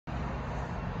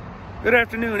Good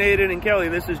afternoon, Aidan and Kelly.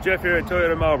 This is Geoff here at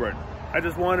Toyota Melbourne. I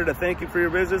just wanted to thank you for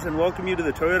your business and welcome you to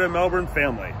the Toyota Melbourne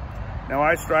family. Now,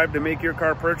 I strive to make your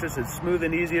car purchase as smooth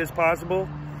and easy as possible,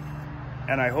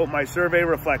 and I hope my survey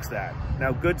reflects that.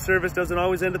 Now, good service doesn't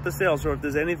always end at the sale, so if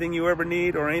there's anything you ever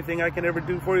need or anything I can ever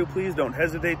do for you, please don't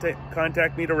hesitate to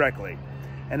contact me directly.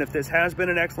 And if this has been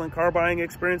an excellent car buying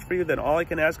experience for you, then all I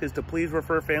can ask is to please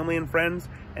refer family and friends,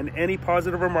 and any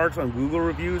positive remarks on Google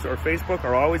reviews or Facebook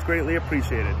are always greatly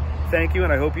appreciated. Thank you,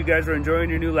 and I hope you guys are enjoying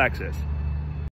your new Lexus.